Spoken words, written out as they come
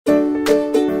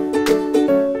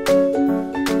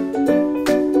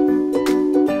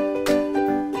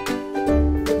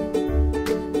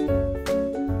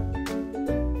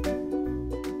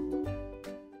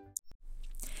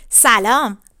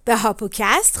سلام، به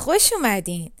هاپوکست خوش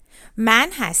اومدین.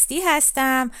 من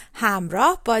هستم،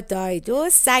 همراه با دایدو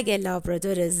سگ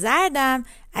لبردوره زردم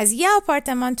از یه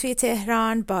آپارتمان توی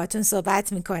تهران باهاتون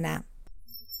صحبت میکنم.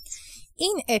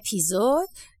 این اپیزود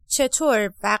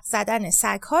چطور وقت زدن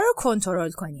سگها رو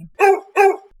کنترل کنیم.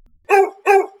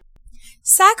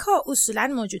 سگها اصولاً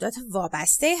موجودات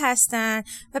وابسته هستند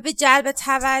و به جلب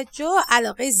توجه و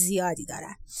علاقه زیادی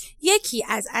دارن. یکی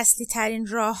از اصلی ترین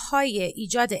راههای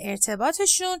ایجاد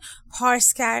ارتباطشون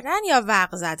پارس کردن یا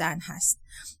وق زدن هست.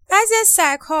 بعضی از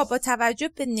سگها با توجه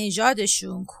به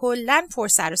نژادشون کلاً پر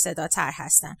سر و صداتر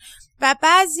هستن و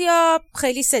بعضیا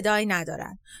خیلی صدایی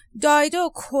ندارن.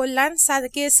 دایدو کلاً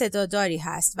سگ صداداری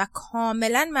هست و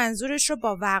کاملاً منظورش رو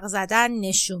با وق زدن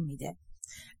نشون میده.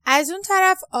 از اون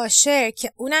طرف وآشر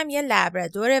که اونم یه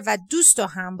لبردوره و دوست و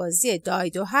همبازی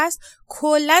دایدو هست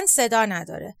کلاً صدا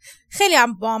نداره. خیلی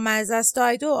هم بامزه است.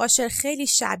 دایدو و وآشر خیلی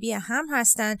شبیه هم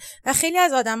هستن و خیلی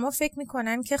از آدما فکر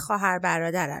میکنن که خواهر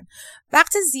برادرن.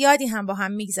 وقت زیادی هم با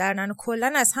هم میگذرنن و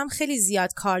کلاً از هم خیلی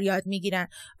زیاد کار یاد میگیرن،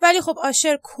 ولی خب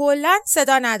وآشر کلاً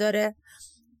صدا نداره.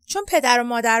 چون پدر و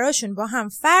مادراشون با هم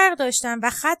فرق داشتن و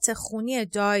خط خونی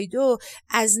دایدو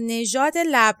از نژاد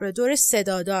لبردور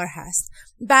صدادار هست.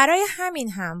 برای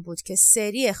همین هم بود که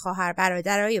سری خواهر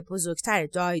برادرای بزرگتر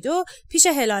دایدو پیش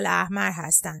هلال احمر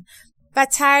هستن و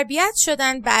تربیت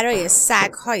شدن برای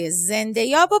سگهای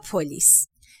زنده‌یاب و پلیس.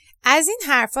 از این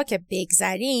حرفا که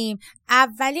بگذریم،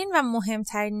 اولین و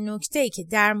مهمترین نکته‌ای که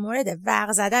در مورد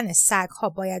وق زدن سگها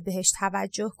باید بهش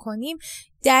توجه کنیم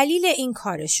دلیل این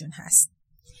کارشون هست.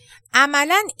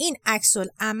 عملاً این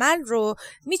عکس‌العمل رو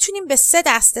میتونیم به 3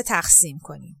 دسته تقسیم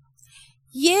کنیم.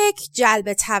 1.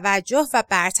 جلب توجه و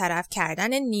برطرف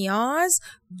کردن نیاز.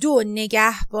 2.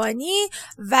 نگهبانی.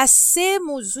 و 3.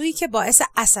 موضوعی که باعث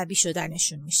عصبی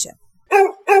شدنشون میشه.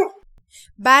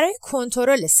 برای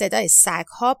کنترل صدای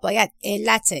سگ‌ها باید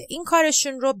علت این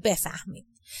کارشون رو بفهمیم.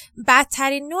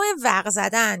 بدترین نوع وق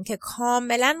زدن که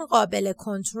کاملا قابل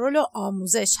کنترل و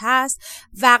آموزش هست،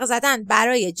 وق زدن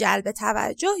برای جلب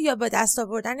توجه یا به دست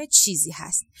آوردن چیزی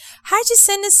هست. هرچی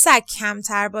سن سگ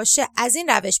کمتر باشه از این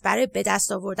روش برای به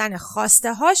دست آوردن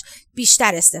خواسته هاش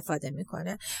بیشتر استفاده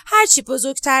میکنه. هرچی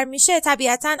بزرگتر میشه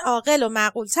طبیعتاً عاقل و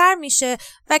معقولتر میشه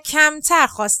و کمتر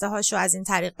خواسته هاشو از این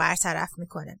طریق برطرف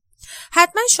میکنه.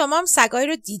 حتما شما هم سگایی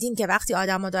رو دیدین که وقتی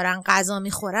آدما دارن غذا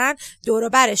میخورن دور و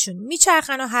برشون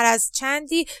میچرخن و هر از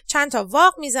چندی چند تا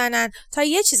واق میزنن تا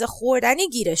یه چیز خوردنی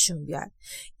گیرشون بیاد.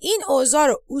 این اوضاع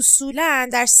رو اصولاً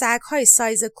در سگهای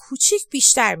سایز کوچیک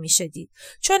بیشتر میشه دید،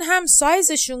 چون هم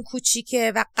سایزشون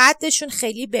کوچیکه و قدشون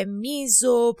خیلی به میز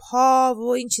و پا و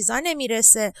این چیزا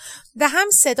نمیرسه و هم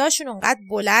صداشون اونقدر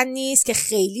بلند نیست که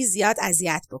خیلی زیاد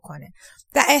اذیت بکنه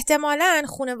و احتمالاً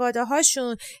خانواده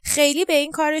هاشون خیلی به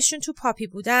این کارشون تو پاپی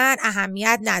بودن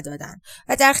اهمیت ندادن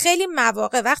و در خیلی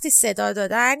مواقع وقتی صدا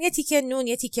دادن یه تیکه نون،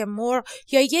 یه تیکه مرغ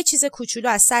یا یه چیز کوچولو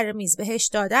از سر میز بهش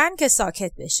دادن که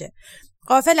ساکت بشه،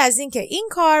 غافل از این که این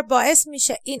کار باعث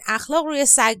میشه این اخلاق روی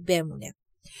سگ بمونه.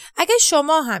 اگه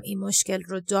شما هم این مشکل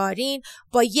رو دارین،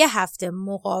 با 1 هفته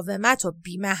مقاومت و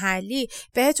بی‌محلی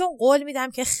بهتون قول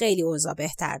میدم که خیلی اوضاع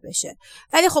بهتر بشه.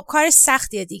 ولی خب کار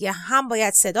سختیه دیگه، هم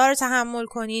باید صدا رو تحمل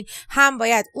کنین، هم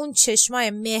باید اون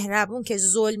چشمای مهربون که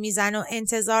ظلم میزنه و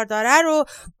انتظار داره رو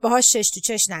باهاش چش تو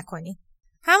چش نکنین.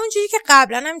 همونجوری که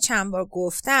قبلا هم چند بار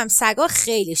گفتم، سگا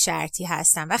خیلی شرطی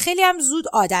هستن و خیلی هم زود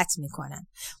عادت میکنن.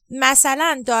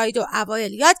 مثلا دایدو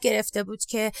اوایل یاد گرفته بود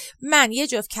که من یه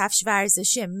جفت کفش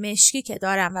ورزشی مشکی که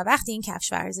دارم و وقتی این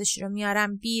کفش ورزشی رو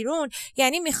میارم بیرون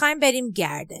یعنی میخوایم بریم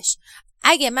گردش.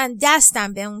 اگه من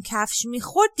دستم به اون کفش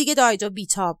میخورد دیگه دایدو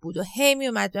بیتاب بود و هی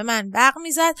میومد به من وق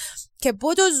میزد که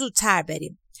بدو زودتر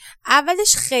بریم.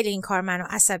 اولش خیلی این کار منو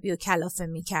عصبی و کلافه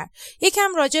میکرد.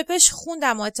 یکم راجبش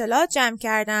خوندم و اطلاعات جمع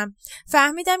کردم،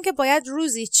 فهمیدم که باید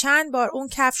روزی چند بار اون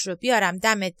کفش رو بیارم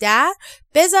دم در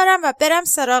بذارم و برم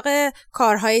سراغ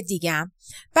کارهای دیگم.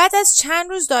 بعد از چند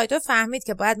روز دایدو فهمید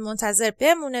که باید منتظر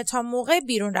بمونه تا موقع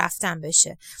بیرون رفتن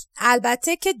بشه.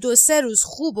 البته که 2-3 روز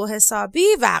خوب و حسابی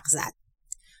وق زد.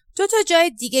 2 تا جای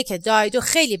دیگه که دایدو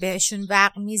خیلی بهشون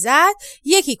وق میزد،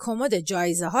 یکی کمد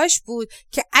جایزه هاش بود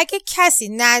که اگه کسی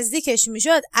نزدیکش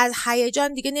میشد از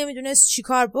هیجان دیگه نمیدونست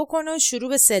چیکار بکنه و شروع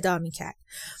به صدا میکرد.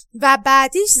 و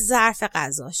بعدیش ظرف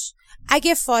غذاش.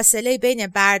 اگه فاصله بین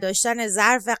برداشتن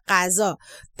ظرف غذا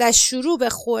و شروع به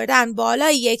خوردن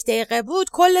بالای 1 دقیقه بود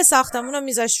کل ساختمون رو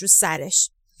میذاشت رو سرش.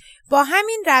 با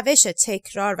همین روش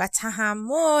تکرار و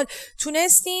تحمل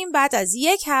تونستیم بعد از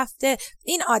 1 هفته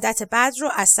این عادت بد رو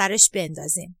از سرش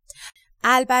بندازیم.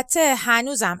 البته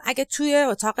هنوزم اگه توی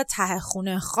اتاق ته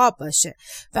خونه خواب باشه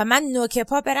و من نوک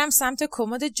پا برم سمت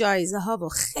کمد جایزه ها و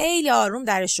خیلی آروم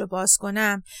درش رو باز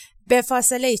کنم، به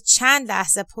فاصله چند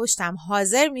لحظه پشتم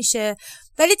حاضر میشه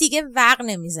ولی دیگه وق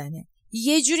نمیزنه.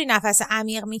 یه جوری نفس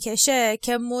عمیق میکشه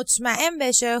که مطمئن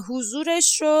بشه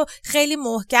حضورش رو خیلی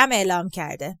محکم اعلام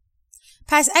کرده.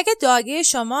 پس اگه داگه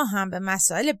شما هم به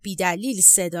مسائل بیدلیل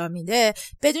صدا میده،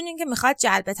 بدونین که میخواد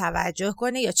جلب توجه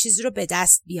کنه یا چیزی رو به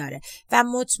دست بیاره و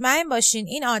مطمئن باشین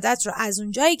این عادت رو از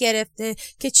اونجایی گرفته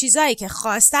که چیزایی که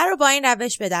خواسته رو با این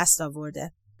روش به دست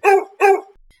آورده.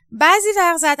 بعضی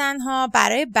وق زدن‌ها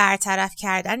برای برطرف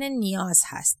کردن نیاز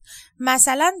هست.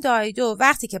 مثلا دایدو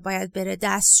وقتی که باید بره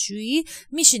دستشویی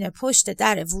میشینه پشت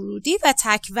در ورودی و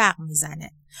تک وق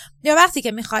میزنه. یا وقتی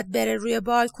که میخواد بره روی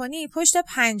بالکنی پشت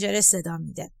پنجره صدا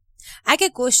میده. اگه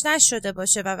گشنش شده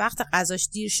باشه و وقت غذاش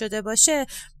دیر شده باشه،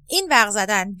 این وق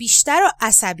زدن بیشتر و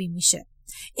عصبی میشه.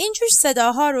 اینجور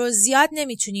صداها رو زیاد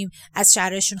نمیتونیم از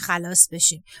شرشون خلاص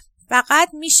بشیم. فقط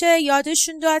میشه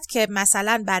یادشون داد که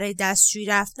مثلا برای دستشویی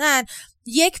رفتن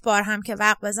یک بار هم که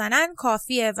وق بزنن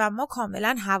کافیه و ما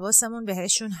کاملا حواسمون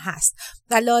بهشون هست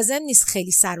و لازم نیست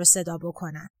خیلی سر و صدا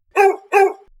بکنن.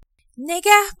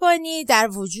 نگهبانی در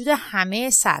وجود همه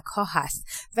سگها هست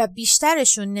و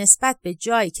بیشترشون نسبت به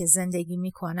جایی که زندگی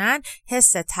میکنن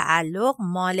حس تعلق،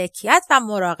 مالکیت و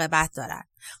مراقبت دارن.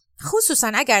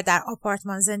 خصوصا اگر در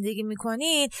آپارتمان زندگی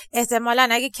میکنین، احتمالاً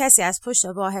اگه کسی از پشت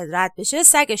واحد رد بشه،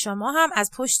 سگ شما هم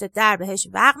از پشت در بهش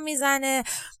وق میزنه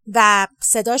و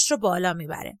صداش رو بالا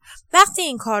میبره. وقتی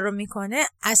این کار رو میکنه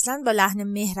اصلاً با لحن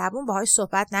مهربون باهاش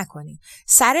صحبت نکنین.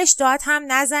 سرش داد هم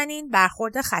نزنین،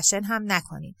 برخورد خشن هم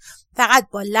نکنین. فقط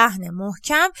با لحن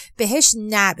محکم بهش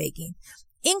نبگین.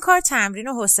 این کار تمرین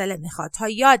و حوصله میخواد تا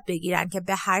یاد بگیرن که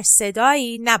به هر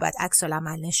صدایی نباید عکس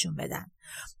العمل نشون بدن.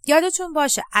 یادتون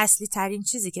باشه اصلی ترین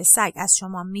چیزی که سگ از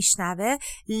شما میشنوه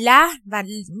لحن و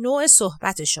نوع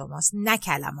صحبت شماست، نه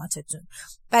کلماتتون.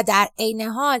 و در عین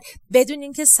حال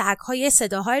بدونین که سگ‌ها یه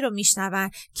صداهایی رو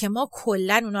میشنون که ما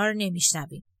کلاً اونا رو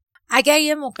نمیشنویم. اگر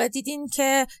یه موقع دیدین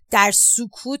که در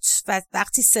سکوت و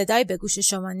وقتی صدای به گوش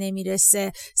شما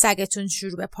نمیرسه سگتون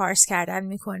شروع به پارس کردن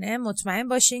میکنه، مطمئن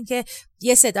باشین که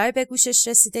یه صدای به گوشش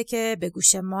رسیده که به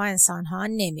گوش ما انسان‌ها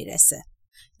نمیرسه.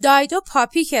 دایدو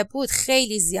پاپی که بود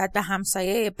خیلی زیاد به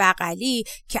همسایه بغلی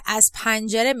که از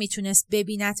پنجره میتونست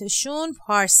ببینتشون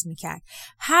پارس میکرد.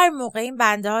 هر موقع این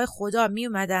بنده های خدا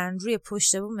میومدن روی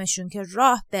پشت بومشون که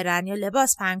راه برن یا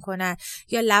لباس پهن کنن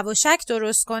یا لواشک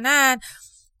درست کنن،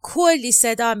 کلی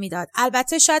صدا میداد.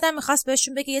 البته شاید هم میخواست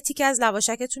بهشون بگه یه تیکه از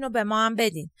لواشکتون رو به ما هم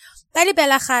بدین، ولی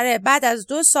بالاخره بعد از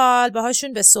 2 سال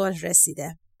باهاشون به صلح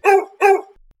رسیده.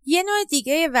 یه نوع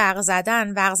دیگه وق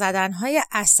زدن‌های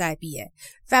عصبیه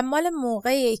و مال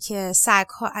موقعی که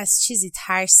سگ‌ها از چیزی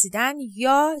ترسیدن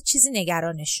یا چیزی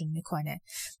نگرانشون میکنه.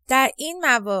 در این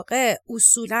مواقع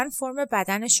اصولاً فرم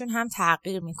بدنشون هم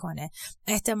تغییر میکنه.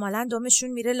 احتمالاً دمشون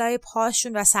میره لای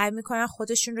پاشون و سعی میکنن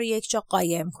خودشون رو یک جا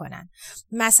قایم کنن.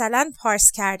 مثلا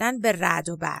پارس کردن به رعد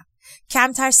و برق.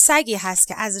 کمتر سگی هست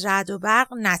که از رعد و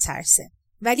برق نترسه.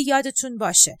 ولی یادتون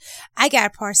باشه اگر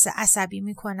پارس عصبی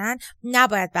میکنن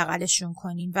نباید بغلشون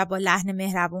کنین و با لحن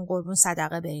مهربون قربون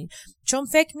صدقه برین، چون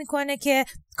فکر میکنه که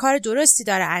کار درستی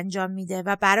داره انجام میده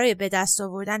و برای به دست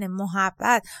آوردن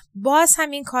محبت باز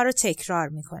هم این کار رو تکرار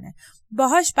میکنه.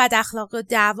 باهاش بد اخلاقی و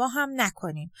دعوا هم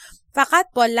نکنین. فقط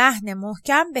با لحن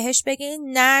محکم بهش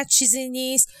بگین نه چیزی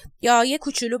نیست یا یه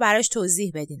کوچولو براش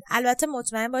توضیح بدین. البته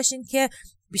مطمئن باشین که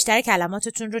بیشتر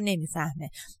کلماتتون رو نمیفهمه.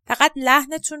 فقط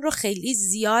لحنتون رو خیلی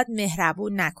زیاد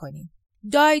مهربون نکنین.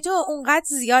 دایدو اونقدر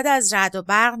زیاد از رعد و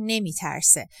برق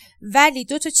نمیترسه، ولی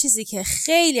 2 چیزی که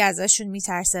خیلی ازشون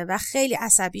میترسه و خیلی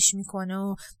عصبیش میکنه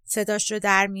و صداش رو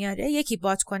در میاره، یکی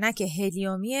بادکنک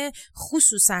هلیومیه،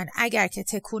 خصوصا اگر که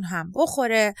تکون هم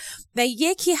بخوره، و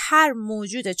یکی هر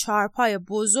موجود 4 پای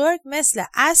بزرگ مثل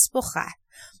اسب و خر.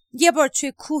 یه بار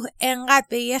توی کوه انقدر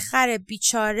به یه خر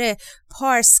بیچاره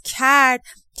پارس کرد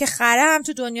که خره هم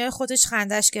تو دنیای خودش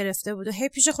خندش گرفته بود و هی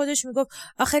پیش خودش میگفت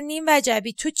آخه نیم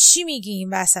وجبی تو چی میگی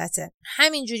این وسطه؟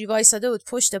 همینجوری وایساده بود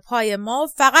پشت پای ما و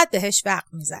فقط بهش وق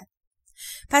میزد.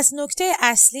 پس نکته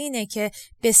اصلی اینه که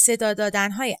به صدا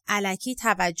دادنهای الکی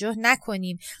توجه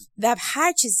نکنیم و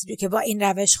هر چیزی رو که با این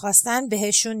روش خواستن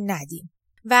بهشون ندیم.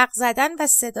 وق زدن و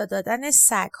صدا دادن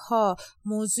سگ‌ها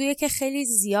موضوعی که خیلی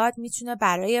زیاد میتونه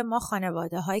برای ما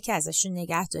خانواده هایی که ازشون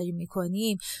نگهداری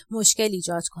میکنیم مشکل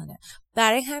ایجاد کنه.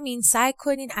 برای همین سعی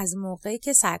کنین از موقعی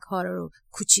که سگ‌ها رو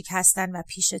کوچیک هستن و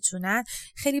پیشتونن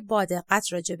خیلی با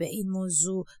دقت راجع به این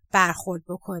موضوع برخورد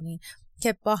بکنین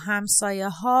که با همسایه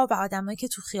ها و آدمایی که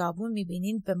تو خیابون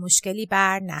میبینین به مشکلی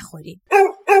بر نخورین.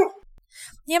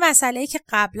 یه مسئله‌ای که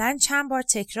قبلا چند بار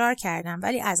تکرار کردم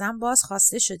ولی ازم باز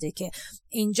خواسته شده که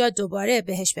اینجا دوباره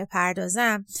بهش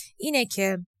بپردازم اینه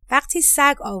که وقتی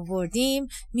سگ آوردیم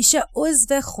میشه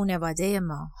عضو خانواده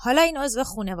ما. حالا این عضو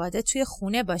خانواده توی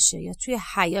خونه باشه یا توی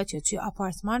حیاط یا توی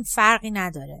آپارتمان فرقی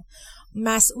نداره.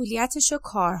 مسئولیتش و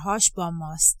کارهاش با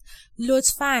ماست.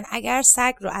 لطفاً اگر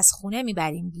سگ رو از خونه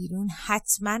میبریم بیرون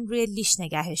حتما روی لیش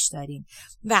نگهش داریم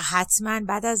و حتما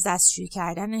بعد از دستشویی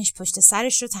کردنش پشت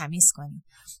سرش رو تمیز کنیم.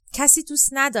 کسی دوست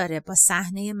نداره با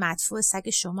صحنه مدفوع سگ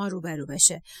شما روبرو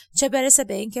بشه، چه برسه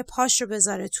به اینکه پاش رو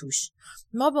بذاره توش.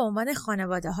 ما به عنوان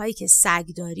خانواده هایی که سگ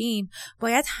داریم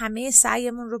باید همه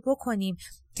سعیمون رو بکنیم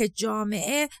که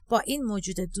جامعه با این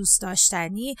موجود دوست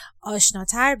داشتنی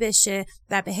آشناتر بشه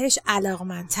و بهش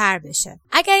علاقمندتر بشه.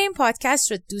 اگر این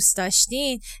پادکست رو دوست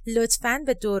داشتین لطفاً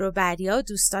به دور و بریا و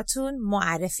دوستاتون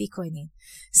معرفی کنین.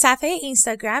 صفحه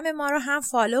اینستاگرم ما رو هم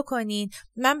فالو کنین.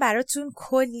 من براتون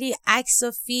کلی عکس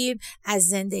و فیلم از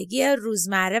زندگی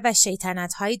روزمره و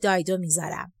شیطنت‌های دایدو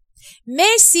میذارم.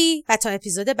 مرسی و تا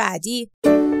اپیزود بعدی.